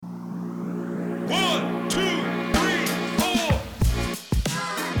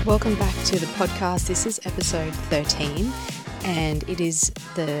Welcome back to the podcast. This is episode 13, and it is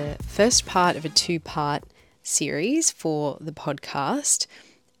the first part of a two-part series for the podcast,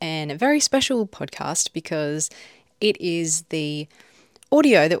 and a very special podcast because it is the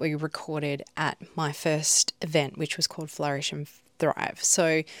audio that we recorded at my first event, which was called Flourish Thrive.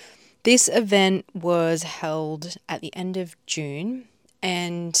 So this event was held at the end of June,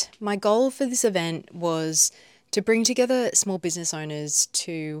 and my goal for this event was to bring together small business owners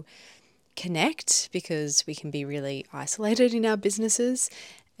to connect, because we can be really isolated in our businesses,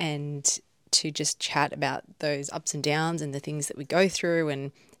 and to just chat about those ups and downs and the things that we go through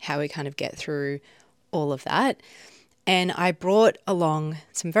and how we kind of get through all of that. And I brought along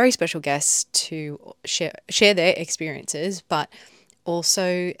some very special guests to share their experiences, but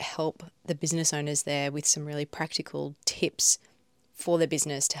also help the business owners there with some really practical tips for their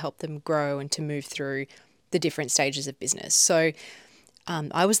business to help them grow and to move through the different stages of business. So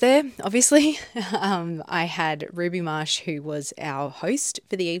I was there, obviously. I had Ruby Marsh, who was our host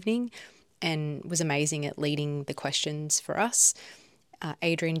for the evening and was amazing at leading the questions for us.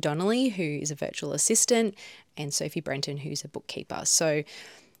 Adrienne Donnelly, who is a virtual assistant, and Sophie Brenton, who's a bookkeeper. So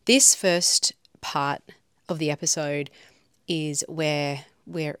this first part of the episode is where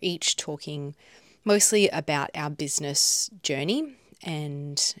we're each talking mostly about our business journey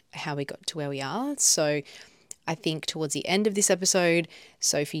and how we got to where we are. So I think towards the end of this episode,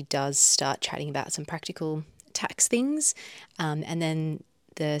 Sophie does start chatting about some practical tax things. And then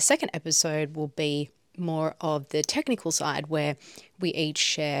the second episode will be more of the technical side, where we each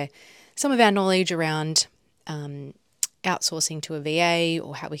share some of our knowledge around outsourcing to a VA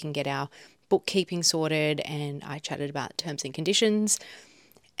or how we can get our bookkeeping sorted. And I chatted about terms and conditions,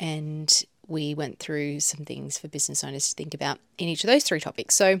 and we went through some things for business owners to think about in each of those three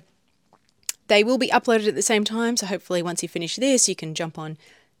topics. So they will be uploaded at the same time. So hopefully once you finish this, you can jump on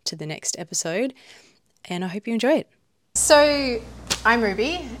to the next episode, and I hope you enjoy it. So I'm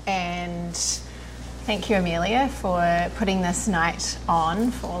Ruby, and thank you, Amelia, for putting this night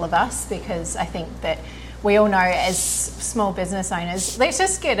on for all of us, because I think that we all know as small business owners, let's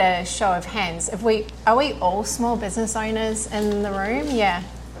just get a show of hands. Are we all small business owners in the room? Yeah.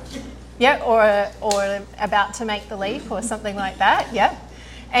 Yeah, or about to make the leap or something like that. Yeah.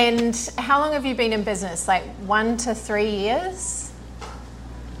 And how long have you been in business? Like 1 to 3 years?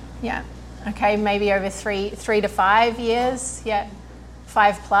 Yeah. Okay, maybe over three to 5 years. Yeah.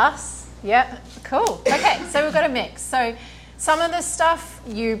 5+. Yeah. Cool. Okay, so we've got a mix. So some of this stuff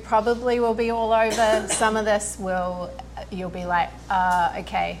you probably will be all over. Some of this you'll be like,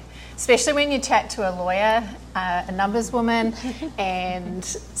 okay. Especially when you chat to a lawyer, a numbers woman, and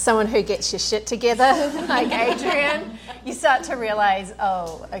someone who gets your shit together, like Adrienne, you start to realize,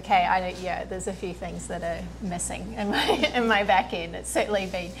 oh, okay, there's a few things that are missing in my back end. It's certainly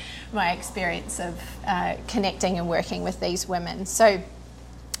been my experience of connecting and working with these women. So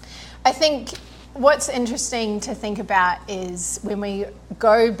I think what's interesting to think about is when we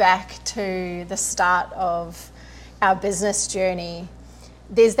go back to the start of our business journey,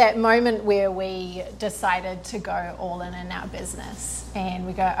 there's that moment where we decided to go all in our business, and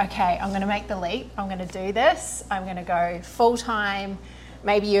we go, okay, I'm going to make the leap. I'm going to do this. I'm going to go full time.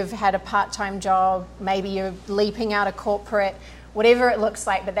 Maybe you've had a part-time job. Maybe you're leaping out of corporate, whatever it looks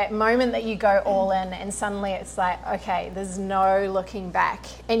like. But that moment that you go all in, and suddenly it's like, okay, there's no looking back.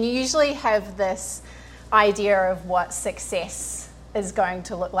 And you usually have this idea of what success is going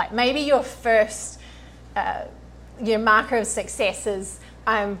to look like. Maybe your first, your marker of success is,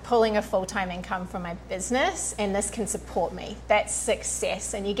 I'm pulling a full-time income from my business and this can support me. That's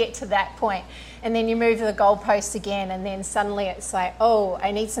success. And you get to that point, and then you move the goalposts again, and then suddenly it's like, oh, I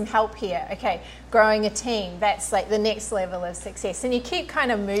need some help here. Okay, growing a team, that's like the next level of success. And you keep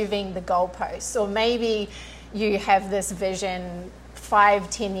kind of moving the goalposts. Or maybe you have this vision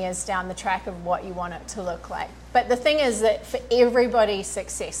 5-10 years down the track of what you want it to look like. But the thing is that for everybody,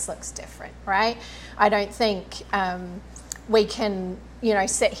 success looks different, right? I don't think we can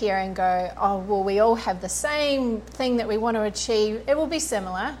sit here and go, oh, well, we all have the same thing that we want to achieve. It will be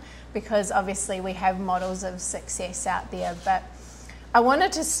similar because obviously we have models of success out there. But I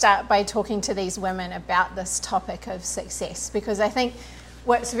wanted to start by talking to these women about this topic of success, because I think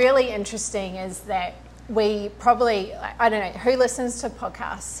what's really interesting is that we probably, I don't know, who listens to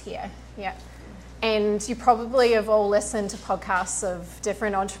podcasts here? Yeah. And you probably have all listened to podcasts of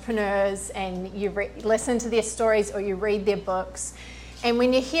different entrepreneurs, and you listen to their stories or you read their books. And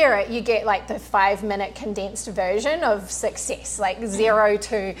when you hear it, you get like the 5-minute condensed version of success, like 0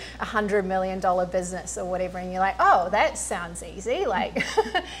 to $100 million business or whatever. And you're like, oh, that sounds easy. Like,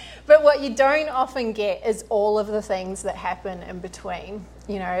 but what you don't often get is all of the things that happen in between.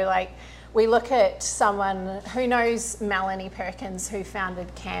 You know, like we look at someone who knows Melanie Perkins, who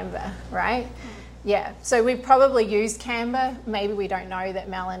founded Canva, right? Yeah, so we've probably used Canva. Maybe we don't know that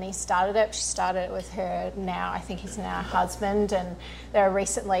Melanie started it. She started it with her now, I think he's now husband, and they're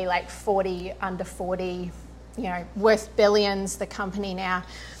recently like 40, under 40, you know, worth billions, the company now.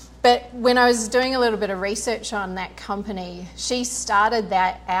 But when I was doing a little bit of research on that company, she started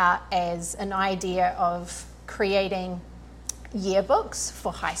that out as an idea of creating yearbooks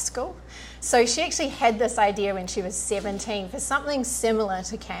for high school. So she actually had this idea when she was 17 for something similar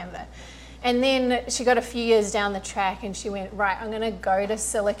to Canva. And then she got a few years down the track and she went, right, I'm going to go to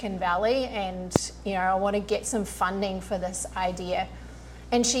Silicon Valley and, you know, I want to get some funding for this idea.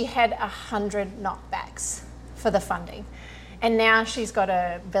 And she had 100 knockbacks for the funding. And now she's got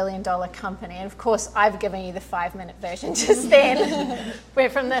a $1 billion company. And of course, I've given you the 5-minute version just then. We're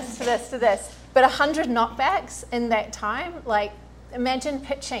from this to this to this. But 100 knockbacks in that time, like imagine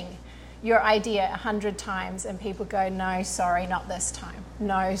pitching your idea 100 times and people go, no, sorry, not this time.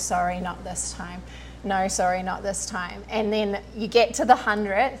 No, sorry, not this time. No, sorry, not this time. And then you get to the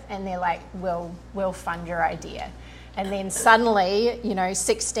 100th and they're like, we'll fund your idea. And then suddenly, you know,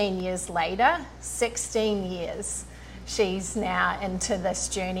 16 years later, 16 years, she's now into this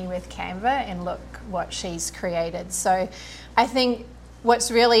journey with Canva and look what she's created. So I think what's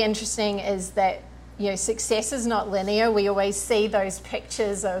really interesting is that, you know, success is not linear. We always see those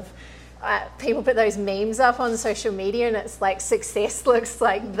pictures of people put those memes up on social media and it's like success looks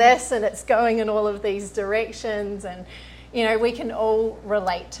like this and it's going in all of these directions, and you know we can all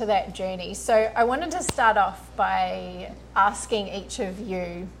relate to that journey. So I wanted to start off by asking each of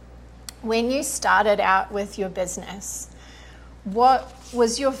you, when you started out with your business, what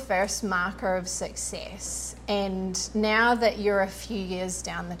was your first marker of success? And now that you're a few years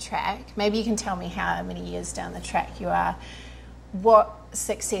down the track, maybe you can tell me how many years down the track you are, what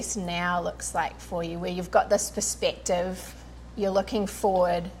success now looks like for you, where you've got this perspective, you're looking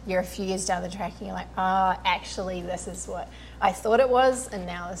forward, you're a few years down the track and you're like, actually this is what I thought it was and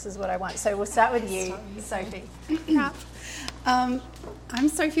now this is what I want. So we'll start with you, Sophie. Yeah. I'm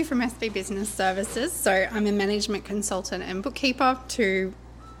Sophie from SB Business Services. So I'm a management consultant and bookkeeper to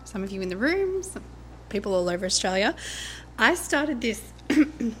some of you in the room, some people all over Australia. I started this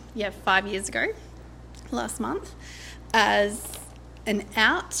 5 years ago, last month, as an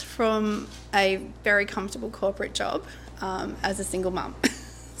out from a very comfortable corporate job as a single mum.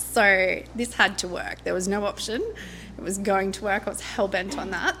 So this had to work. There was no option. It was going to work. I was hell-bent on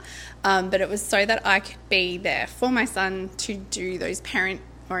that. But it was so that I could be there for my son to do those parent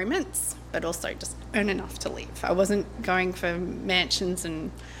moments, but also just earn enough to live. I wasn't going for mansions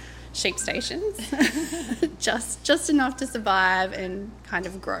and sheep stations, just enough to survive and kind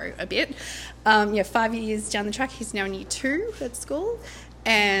of grow a bit. 5 years down the track, he's now in year 2 at school,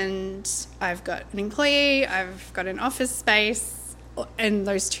 and I've got an employee, I've got an office space, and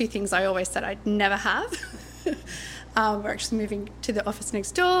those two things I always said I'd never have. We're actually moving to the office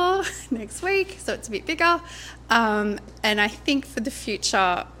next door next week, so it's a bit bigger. And I think for the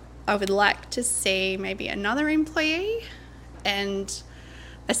future, I would like to see maybe another employee and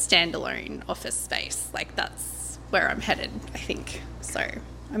a standalone office space. Like that's where I'm headed, I think. So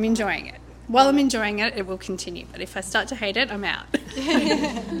I'm enjoying it. While I'm enjoying it, it will continue. But if I start to hate it, I'm out.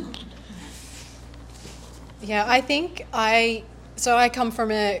 Yeah, I think I come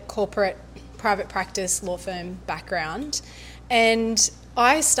from a corporate private practice law firm background, and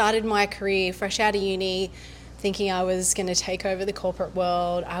I started my career fresh out of uni thinking I was going to take over the corporate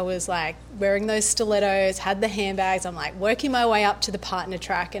world. I was like wearing those stilettos, had the handbags. I'm like working my way up to the partner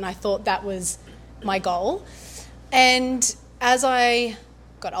track, and I thought that was my goal. And as I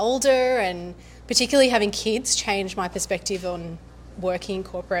got older, and particularly having kids changed my perspective on working in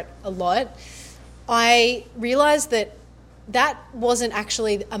corporate a lot, I realised that wasn't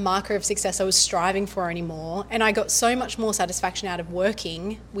actually a marker of success I was striving for anymore. And I got so much more satisfaction out of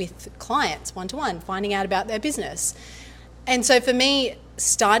working with clients one-to-one, finding out about their business. And so for me,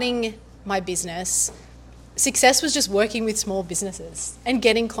 starting my business, success was just working with small businesses and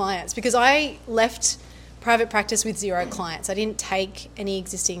getting clients, because I left private practice with 0 clients. I didn't take any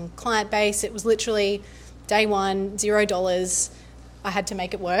existing client base. It was literally day one, $0. I had to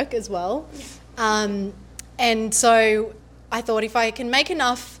make it work as well. And so I thought if I can make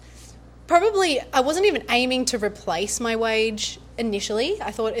enough, probably I wasn't even aiming to replace my wage initially.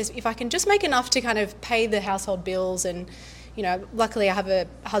 I thought if I can just make enough to kind of pay the household bills and, luckily I have a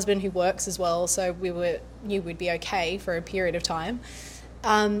husband who works as well, so we knew we'd be okay for a period of time.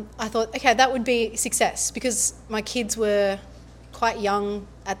 I thought, okay, that would be success, because my kids were quite young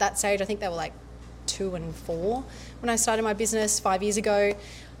at that stage. I think they were like 2 and 4 when I started my business 5 years ago.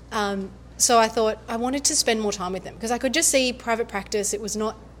 So I thought I wanted to spend more time with them, because I could just see private practice, it was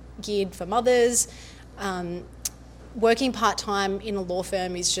not geared for mothers. Working part-time in a law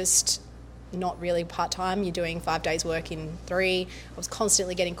firm is just not really part-time. You're doing 5 days work in 3. I was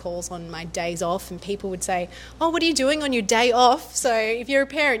constantly getting calls on my days off, and people would say, oh, what are you doing on your day off? So if you're a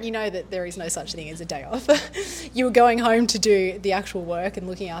parent, you know that there is no such thing as a day off. You were going home to do the actual work and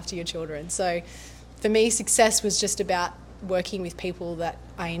looking after your children. So for me, success was just about working with people that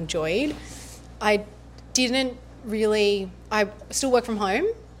I enjoyed. I still work from home.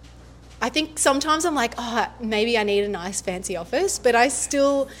 I think sometimes I'm like, maybe I need a nice fancy office, but I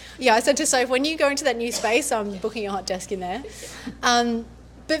said to Sophie, when you go into that new space, I'm booking a hot desk in there.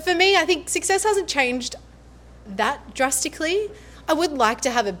 But for me, I think success hasn't changed that drastically. I would like to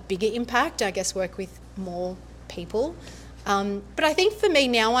have a bigger impact, I guess work with more people. But I think for me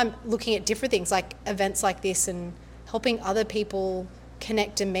now, I'm looking at different things like events like this, and helping other people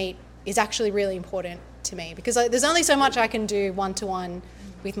connect and meet is actually really important to me, because there's only so much I can do one-to-one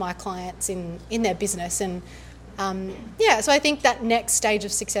with my clients in their business. And so I think that next stage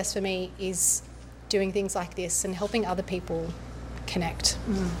of success for me is doing things like this and helping other people connect.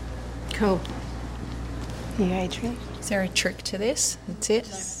 Cool. You, Adrienne? Is there a trick to this? That's it?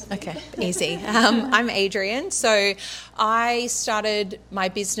 Okay, easy. I'm Adrienne. So I started my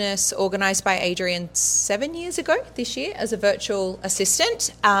business organised by Adrienne 7 years ago this year as a virtual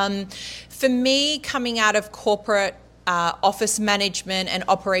assistant. For me, coming out of corporate office management and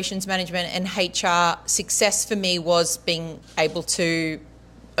operations management and HR, success for me was being able to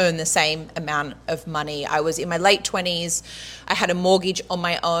earn the same amount of money. I was in my late 20s. I had a mortgage on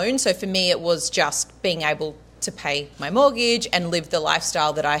my own. So for me, it was just being able to pay my mortgage and live the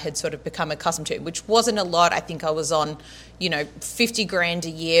lifestyle that I had sort of become accustomed to, which wasn't a lot. I think I was on, 50 grand a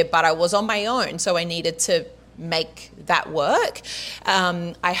year, but I was on my own. So I needed to make that work.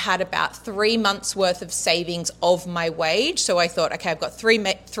 I had about 3 months worth of savings of my wage. So I thought, okay, I've got 3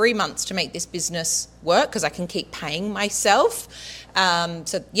 months to make this business work because I can keep paying myself.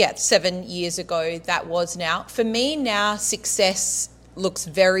 7 years ago, that was now. For me now, success looks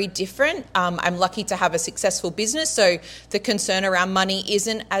very different. I'm lucky to have a successful business, so the concern around money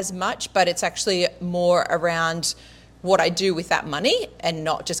isn't as much, but it's actually more around what I do with that money and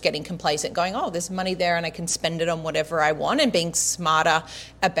not just getting complacent going, oh, there's money there and I can spend it on whatever I want, and being smarter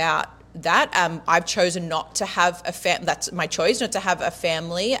about that. I've chosen not to have that's my choice, not to have a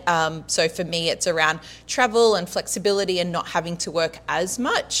family. So for me, it's around travel and flexibility and not having to work as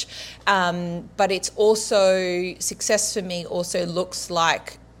much. But it's also, success for me also looks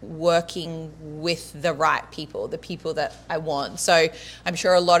like working with the right people, the people that I want. So I'm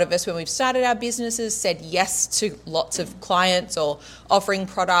sure a lot of us, when we've started our businesses, said yes to lots of clients or offering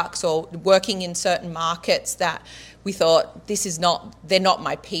products or working in certain markets that we thought, they're not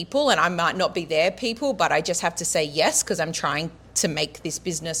my people and I might not be their people, but I just have to say yes because I'm trying to make this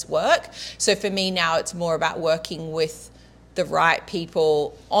business work. So for me now, it's more about working with the right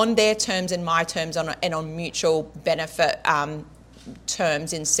people on their terms and my terms and on mutual benefit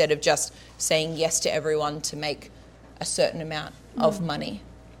terms, instead of just saying yes to everyone to make a certain amount of money.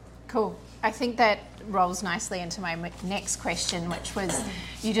 Cool. I think that rolls nicely into my next question, which was,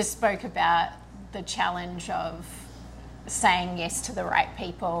 you just spoke about the challenge of saying yes to the right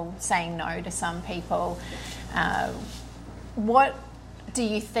people, saying no to some people. What do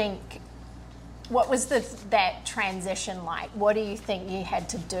you think, what was that transition like? What do you think you had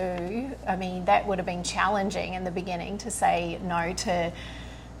to do? I mean, that would have been challenging in the beginning, to say no to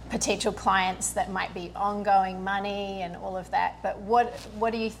potential clients that might be ongoing money and all of that. But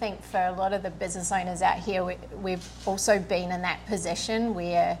what do you think, for a lot of the business owners out here, we've also been in that position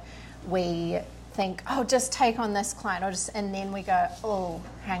where we think, oh, just take on this client, and then we go, oh,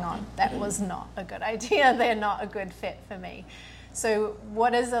 hang on, that was not a good idea. They're not a good fit for me. So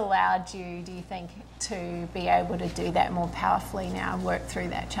what has allowed you, do you think, to be able to do that more powerfully now, work through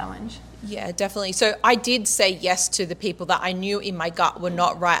that challenge? Yeah, definitely. So I did say yes to the people that I knew in my gut were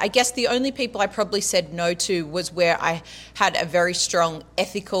not right. I guess the only people I probably said no to was where I had a very strong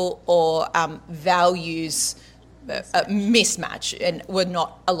ethical or values mismatch and were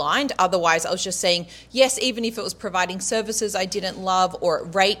not aligned. Otherwise, I was just saying yes, even if it was providing services I didn't love or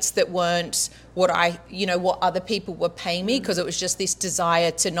rates that weren't what other people were paying me, because it was just this desire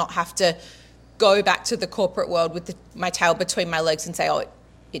to not have to go back to the corporate world with my tail between my legs and say, oh,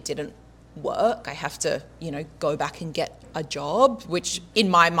 it didn't work. I have to, go back and get a job, which in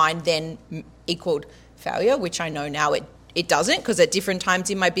my mind then equaled failure, which I know now it doesn't, because at different times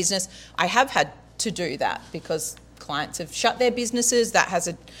in my business, I have had to do that because clients have shut their businesses. That has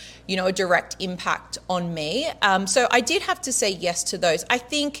a direct impact on me. So I did have to say yes to those. I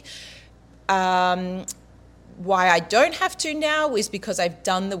think why I don't have to now is because I've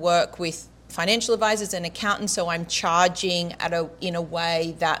done the work with financial advisors and accountants, so I'm charging in a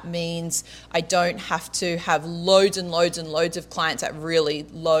way that means I don't have to have loads and loads and loads of clients at really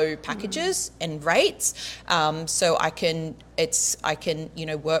low packages and rates. So I can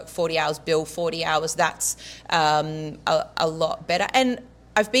work 40 hours, bill 40 hours. That's a lot better. And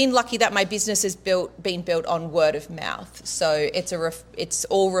I've been lucky that my business has been built on word of mouth. So it's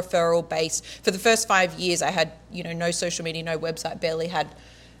all referral based. For the first 5 years, I had no social media, no website, barely had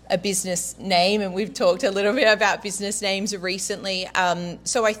a business name, and we've talked a little bit about business names recently.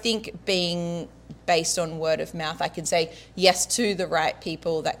 So I think being based on word of mouth, I can say yes to the right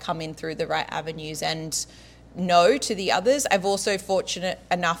people that come in through the right avenues and no to the others. I've also fortunate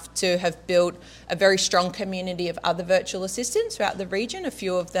enough to have built a very strong community of other virtual assistants throughout the region. A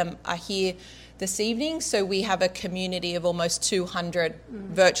few of them are here this evening. So we have a community of almost 200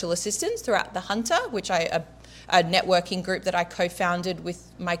 virtual assistants throughout the Hunter, which a networking group that I co-founded with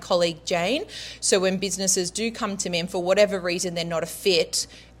my colleague Jane. So when businesses do come to me and for whatever reason they're not a fit,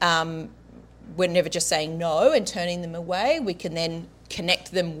 we're never just saying no and turning them away. We can then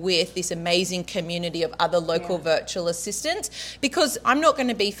connect them with this amazing community of other local virtual assistants, because I'm not going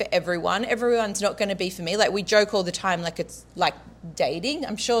to be for everyone. Everyone's not going to be for me. Like, we joke all the time, like it's like dating.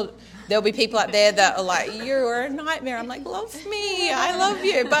 I'm sure there'll be people out there that are like, you're a nightmare. I'm like, love me, I love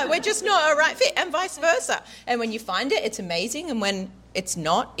you, but we're just not a right fit, and vice versa. And when you find it, it's amazing, and when it's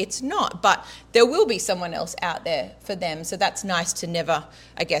not, it's not. But there will be someone else out there for them. So that's nice to never,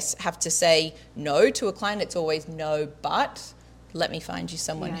 I guess, have to say no to a client. It's always no, but let me find you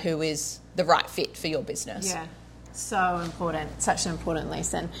someone who is the right fit for your business. Yeah, so important, such an important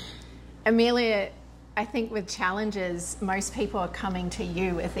lesson. Amelia, I think with challenges, most people are coming to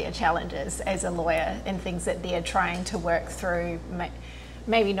you with their challenges as a lawyer and things that they're trying to work through.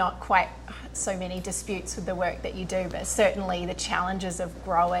 Maybe not quite so many disputes with the work that you do, but certainly the challenges of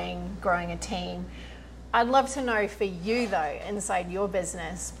growing a team. I'd love to know for you though, inside your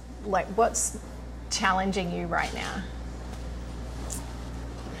business, like what's challenging you right now?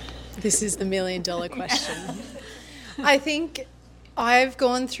 This is the $1 million question. I think I've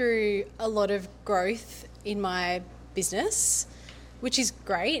gone through a lot of growth in my business, which is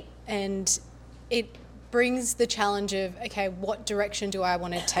great, and it brings the challenge of, okay, what direction do I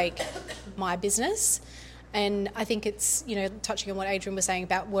want to take my business? And I think it's, touching on what Adrienne was saying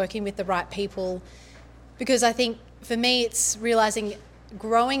about working with the right people, because I think for me it's realising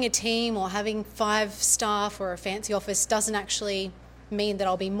growing a team or having 5 staff or a fancy office doesn't actually mean that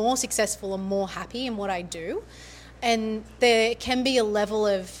I'll be more successful or more happy in what I do. And there can be a level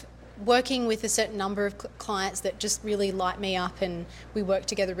of working with a certain number of clients that just really light me up and we work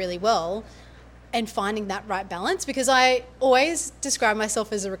together really well, and finding that right balance, because I always describe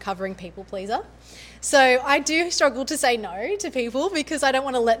myself as a recovering people pleaser. So I do struggle to say no to people because I don't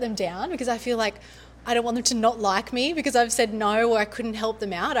want to let them down, because I feel like I don't want them to not like me because I've said no or I couldn't help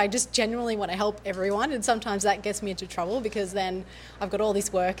them out. I just genuinely want to help everyone, and sometimes that gets me into trouble because then I've got all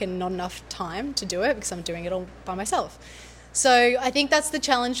this work and not enough time to do it because I'm doing it all by myself. So I think that's the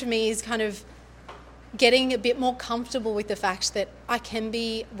challenge for me, is kind of getting a bit more comfortable with the fact that I can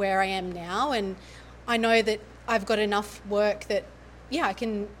be where I am now, and I know that I've got enough work that, I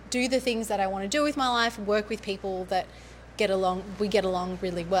can do the things that I want to do with my life, work with people that we get along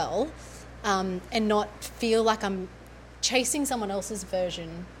really well. And not feel like I'm chasing someone else's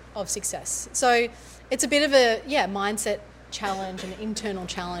version of success. So it's a bit of a mindset challenge, an internal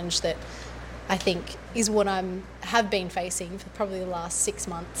challenge that I think is what have been facing for probably the last 6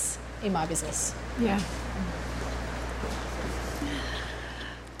 months in my business. Yeah.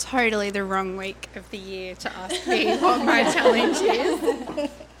 Totally the wrong week of the year to ask me what my challenge is.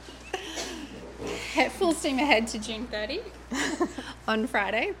 Full steam ahead to June 30 on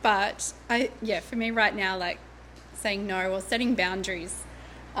Friday, but for me right now, like saying no or setting boundaries.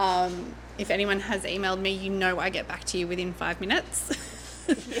 If anyone has emailed me, I get back to you within 5 minutes,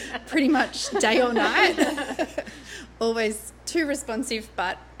 pretty much day or night. Always too responsive,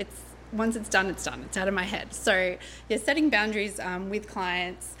 but once it's done, it's done. It's out of my head. So setting boundaries with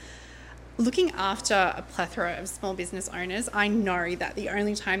clients. Looking after a plethora of small business owners, I know that the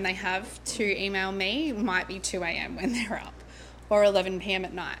only time they have to email me might be 2 a.m. when they're up, or 11 p.m.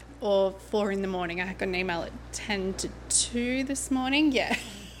 at night, or 4 in the morning. I got an email at 10 to 2 this morning. Yeah,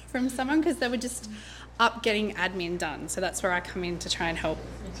 from someone because they were just up getting admin done. So that's where I come in to try and help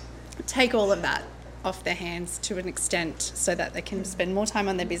take all of that off their hands to an extent so that they can spend more time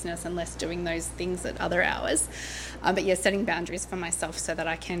on their business and less doing those things at other hours. But yeah, setting boundaries for myself so that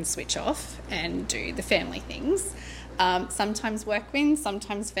I can switch off and do the family things. Sometimes work wins,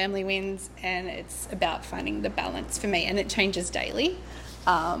 sometimes family wins, and it's about finding the balance for me, and it changes daily.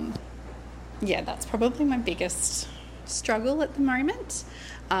 Yeah, that's probably my biggest struggle at the moment.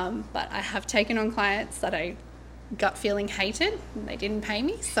 But I have taken on clients that I gut feeling hated and they didn't pay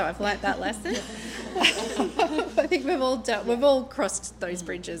me, so I've learnt that lesson. I think we've all crossed those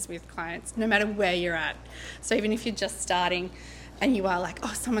bridges with clients, no matter where you're at. So even if you're just starting and you are like,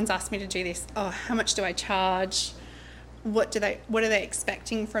 oh, someone's asked me to do this, oh, how much do I charge? What are they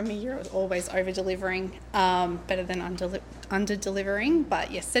expecting from me? You're always over delivering, better than under delivering.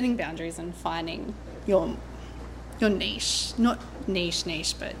 But yeah, setting boundaries and finding your niche, not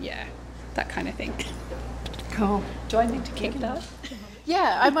niche, but yeah, that kind of thing. Cool. Do I need to kick it up?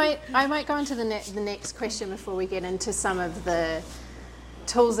 Yeah, I might go into the next question before we get into some of the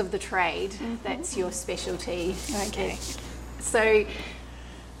tools of the trade. Mm-hmm. That's your specialty. Okay. So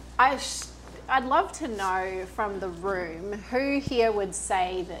I'd love to know from the room who here would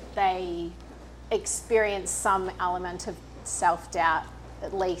say that they experience some element of self-doubt,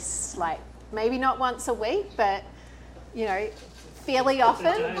 at least, like maybe not once a week, but you know, fairly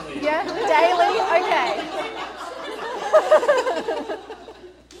often. Daily. Yeah, daily. Okay.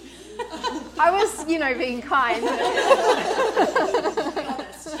 I was, being kind.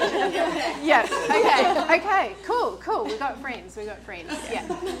 Yeah. Okay. Cool. We got friends. Yeah.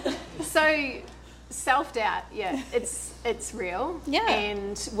 So self-doubt, yeah, it's real. Yeah.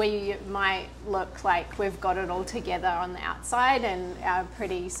 And we might look like we've got it all together on the outside and our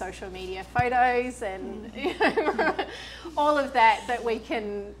pretty social media photos and all of that we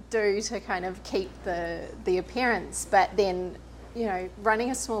can do to kind of keep the appearance. But then,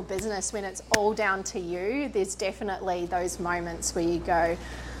 running a small business, when it's all down to you, there's definitely those moments where you go,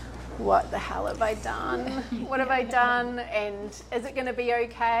 what the hell have I done? What have I done? And is it going to be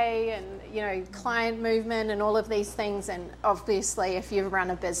okay? And, client movement and all of these things. And obviously, if you've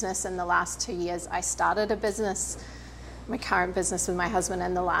run a business in the last 2 years, I started a business, my current business with my husband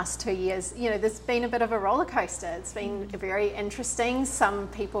in the last 2 years, there's been a bit of a roller coaster. It's been very interesting. Some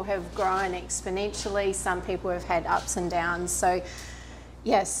people have grown exponentially. Some people have had ups and downs. So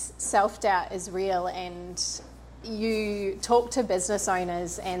yes, self-doubt is real, and you talk to business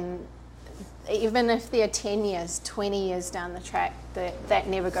owners, and even if they're 10 years, 20 years down the track, that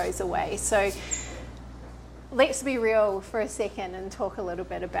never goes away. So let's be real for a second and talk a little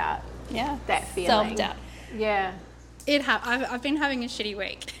bit about that feeling. Self-doubt. Yeah. I've been having a shitty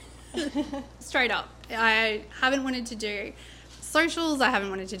week. Straight up. I haven't wanted to do socials, I haven't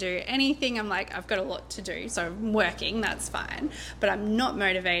wanted to do anything. I'm like, I've got a lot to do, so I'm working, that's fine, but I'm not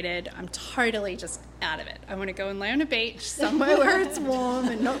motivated. I'm totally just out of it. I want to go and lay on a beach somewhere where it's warm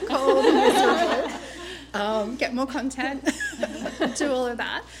and not cold and miserable, get more content, do all of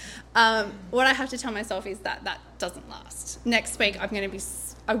that. What I have to tell myself is that doesn't last. Next week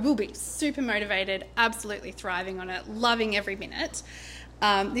I will be super motivated, absolutely thriving on it, loving every minute.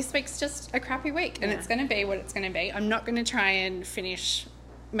 This week's just a crappy week, and it's going to be what it's going to be. I'm not going to try and finish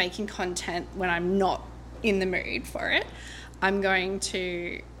making content when I'm not in the mood for it. I'm going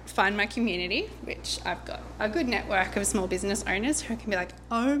to find my community, which I've got a good network of small business owners who can be like,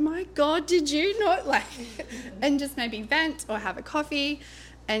 oh my God, did you not? And just maybe vent or have a coffee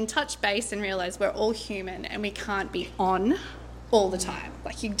and touch base and realize we're all human and we can't be on all the time.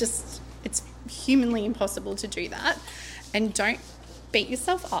 It's humanly impossible to do that. And don't beat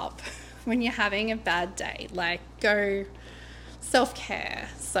yourself up when you're having a bad day. Go self-care.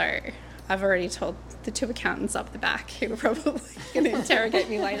 So I've already told the two accountants up the back who are probably going to interrogate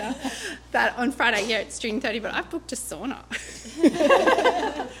me later that on Friday, it's June 30, but I've booked a sauna.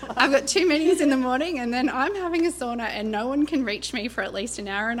 I've got 2 meetings in the morning and then I'm having a sauna and no one can reach me for at least an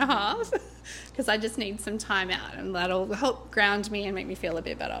hour and a half because I just need some time out, and that'll help ground me and make me feel a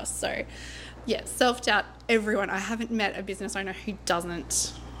bit better. So yeah, self-doubt, everyone. I haven't met a business owner who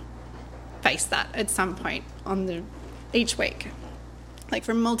doesn't face that at some point each week.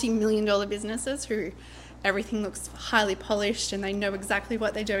 From multi-million-dollar businesses who everything looks highly polished and they know exactly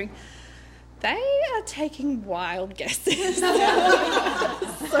what they're doing, they are taking wild guesses.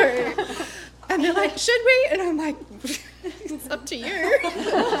 And they're like, should we? And I'm like, it's up to you.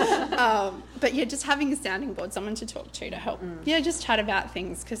 But yeah, just having a sounding board, someone to talk to help. Yeah, just chat about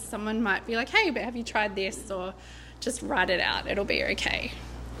things, because someone might be like, hey, but have you tried this? Or just write it out. It'll be okay.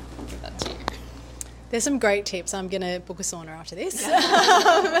 I'll give that to you. There's some great tips. I'm going to book a sauna after this.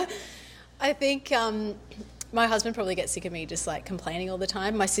 I think my husband probably gets sick of me just like complaining all the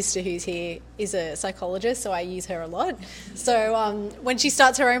time. My sister, who's here, is a psychologist, so I use her a lot. So when she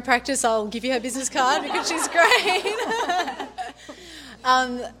starts her own practice, I'll give you her business card because she's great.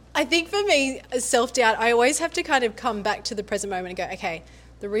 I think for me, self-doubt, I always have to kind of come back to the present moment and go, okay,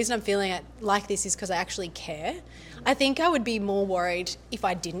 the reason I'm feeling it like this is because I actually care. I think I would be more worried if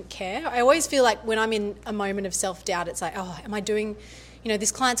I didn't care. I always feel like when I'm in a moment of self-doubt, it's like, oh, am I doing,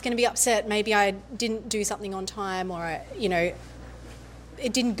 this client's going to be upset. Maybe I didn't do something on time, or,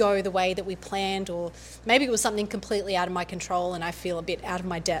 it didn't go the way that we planned, or maybe it was something completely out of my control and I feel a bit out of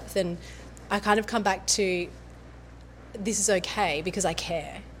my depth. And I kind of come back to, this is okay because I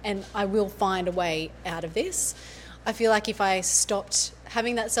care and I will find a way out of this. I feel like if I stopped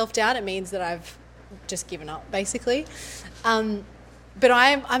having that self-doubt, it means that I've just given up, basically. But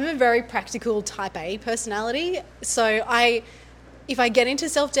I'm a very practical type A personality. So if I get into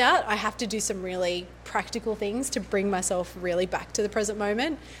self-doubt, I have to do some really practical things to bring myself really back to the present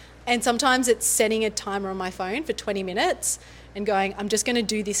moment. And sometimes it's setting a timer on my phone for 20 minutes and going, I'm just going to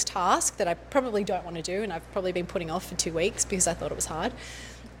do this task that I probably don't want to do and I've probably been putting off for 2 weeks because I thought it was hard,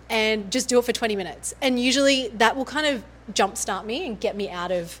 and just do it for 20 minutes. And usually that will kind of jumpstart me and get me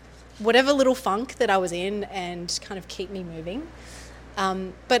out of whatever little funk that I was in and kind of keep me moving.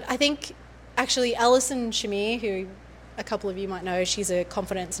 But I think actually Alison Shamir, who a couple of you might know, she's a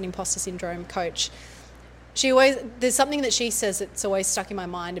confidence and imposter syndrome coach. There's something that she says that's always stuck in my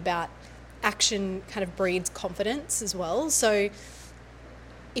mind about action kind of breeds confidence as well. So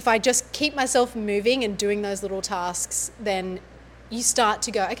if I just keep myself moving and doing those little tasks, then you start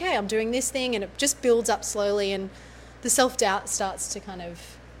to go, okay, I'm doing this thing, and it just builds up slowly and the self-doubt starts to kind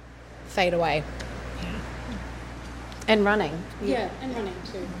of fade away. Yeah. And running. Yeah, and running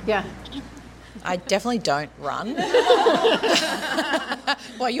too. Yeah. I definitely don't run.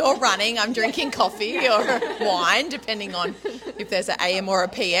 While you're running, I'm drinking coffee or wine, depending on if there's an AM or a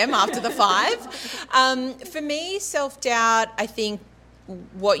PM after the 5. For me, self-doubt, I think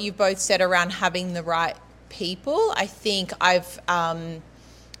what you both said around having the right people, I think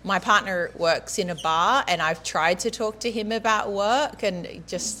my partner works in a bar and I've tried to talk to him about work, and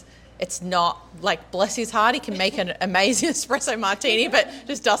it's not like, bless his heart, he can make an amazing espresso martini, but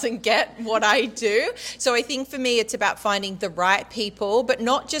just doesn't get what I do. So I think for me, it's about finding the right people, but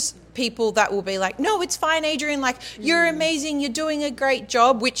not just people that will be like, no, it's fine, Adrienne, like, you're amazing, you're doing a great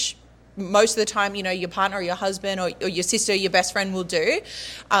job, which most of the time, your partner or your husband or your sister or your best friend will do.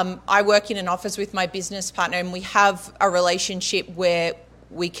 I work in an office with my business partner, and we have a relationship where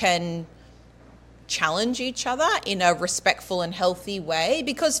we can challenge each other in a respectful and healthy way.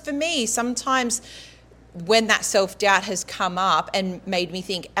 Because for me, sometimes when that self-doubt has come up and made me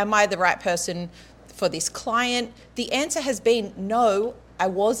think, am I the right person for this client? The answer has been, no, I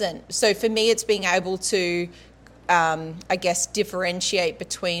wasn't. So for me, it's being able to, I guess, differentiate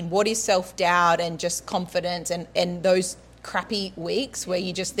between what is self-doubt and just confidence, and those crappy weeks where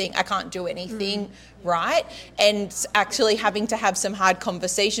you just think, I can't do anything right, and actually having to have some hard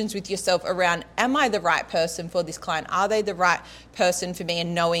conversations with yourself around, am I the right person for this client? Are they the right person for me?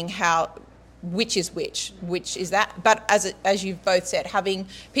 And knowing which is that. But as you've both said, having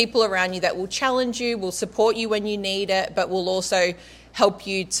people around you that will challenge you, will support you when you need it, but will also help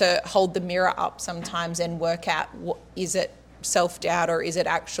you to hold the mirror up sometimes and work out, is it self-doubt or is it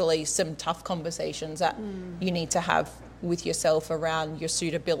actually some tough conversations that you need to have with yourself around your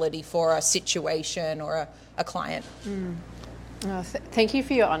suitability for a situation or a client. Oh, thank you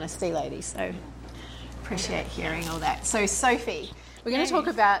for your honesty, ladies. So appreciate hearing all that. So Sophie, we're going to talk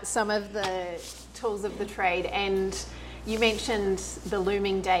about some of the tools of the trade, and you mentioned the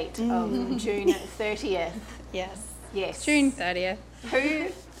looming date of June 30th. Yes. June 30th.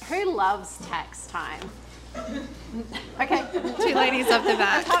 Who loves tax time? Okay. 2 ladies up the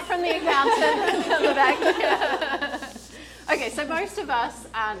back. Apart from the accountant at the back. Okay, so most of us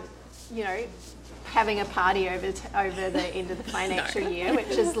aren't, having a party over the end of the financial year, which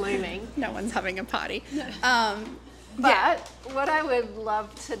is looming. No one's having a party. But what I would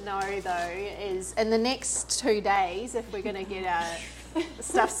love to know, though, is in the next 2 days, if we're going to get our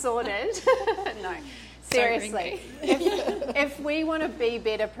stuff sorted, no, seriously, if we want to be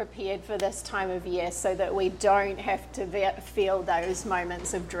better prepared for this time of year so that we don't have to feel those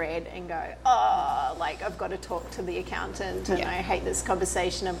moments of dread and go, oh, like I've got to talk to the accountant and I hate this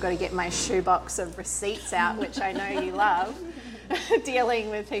conversation, I've got to get my shoebox of receipts out, which I know you love. dealing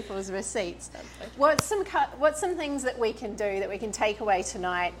with people's receipts. What's some things that we can do that we can take away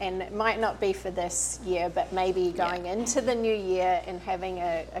tonight, and it might not be for this year, but maybe going into the new year and having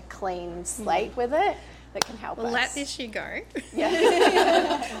a clean slate with it that can help us? Let this year go.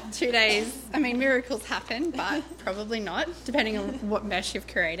 Yeah. 2 days. I mean, miracles happen, but probably not, depending on what mesh you've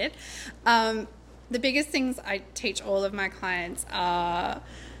created. The biggest things I teach all of my clients are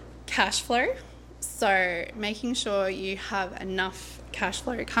cash flow. So making sure you have enough cash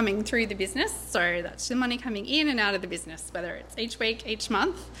flow coming through the business. So that's the money coming in and out of the business, whether it's each week, each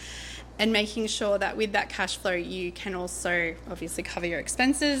month, and making sure that with that cash flow, you can also obviously cover your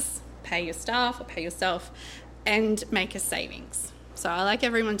expenses, pay your staff or pay yourself, and make a savings. So I like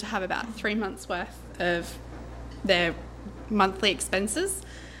everyone to have about 3 months worth of their monthly expenses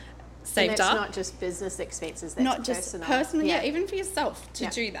saved and that's up. Not just business expenses, that's not just personal, even for yourself to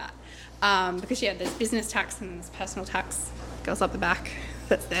do that. Because there's business tax and there's personal tax, goes up the back,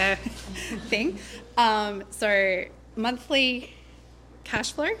 that's their thing. So monthly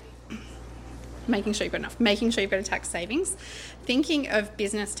cash flow, making sure you've got enough, making sure you've got a tax savings, thinking of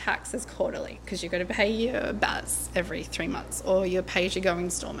business tax as quarterly, because you've got to pay your BAS every 3 months or your pay-as-you-go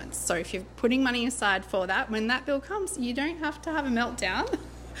installments. So if you're putting money aside for that, when that bill comes, you don't have to have a meltdown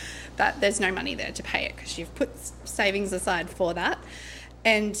that there's no money there to pay it, because you've put savings aside for that.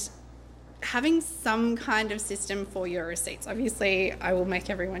 And having some kind of system for your receipts. Obviously, I will make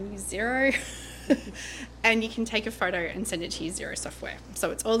everyone use Xero. And you can take a photo and send it to your Xero software.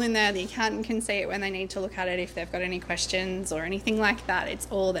 So it's all in there. The accountant can see it when they need to look at it. If they've got any questions or anything like that, it's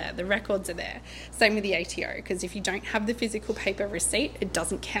all there. The records are there. Same with the ATO, because if you don't have the physical paper receipt, it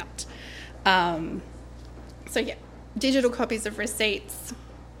doesn't count. Digital copies of receipts,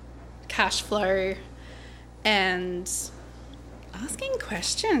 cash flow, and asking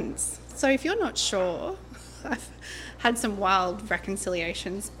questions. So if you're not sure, I've had some wild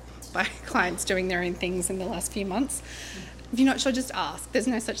reconciliations by clients doing their own things in the last few months. If you're not sure, just ask. There's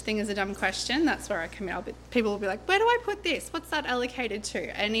no such thing as a dumb question. That's where I come out. But people will be like, where do I put this? What's that allocated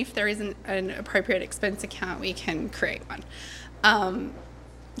to? And if there isn't an appropriate expense account, we can create one.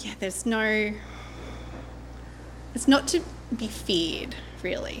 It's not to be feared,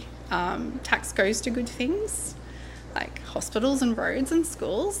 really. Tax goes to good things, like hospitals and roads and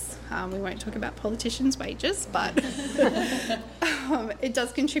schools. We won't talk about politicians' wages, but it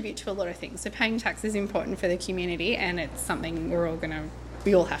does contribute to a lot of things. So paying tax is important for the community, and it's something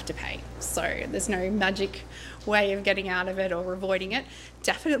we all have to pay. So there's no magic way of getting out of it or avoiding it.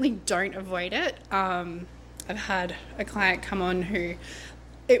 Definitely don't avoid it. I've had a client come on who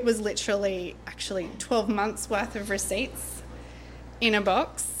it was literally 12 months worth of receipts in a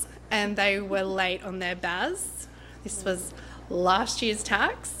box, and they were late on their BAS. This was last year's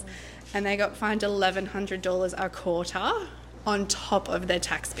tax, and they got fined $1,100 a quarter on top of their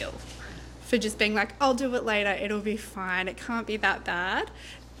tax bill for just being like, I'll do it later, it'll be fine, it can't be that bad.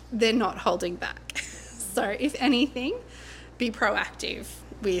 They're not holding back. So if anything, be proactive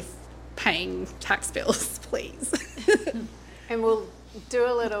with paying tax bills, please. And we'll do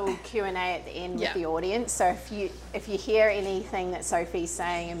a little Q&A at the end with the audience. So if you hear anything that Sophie's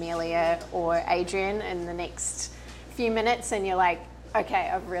saying, Amelia or Adrienne, in the next few minutes, and you're like, okay,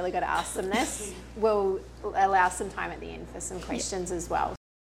 I've really got to ask them this, we'll allow some time at the end for some questions as well.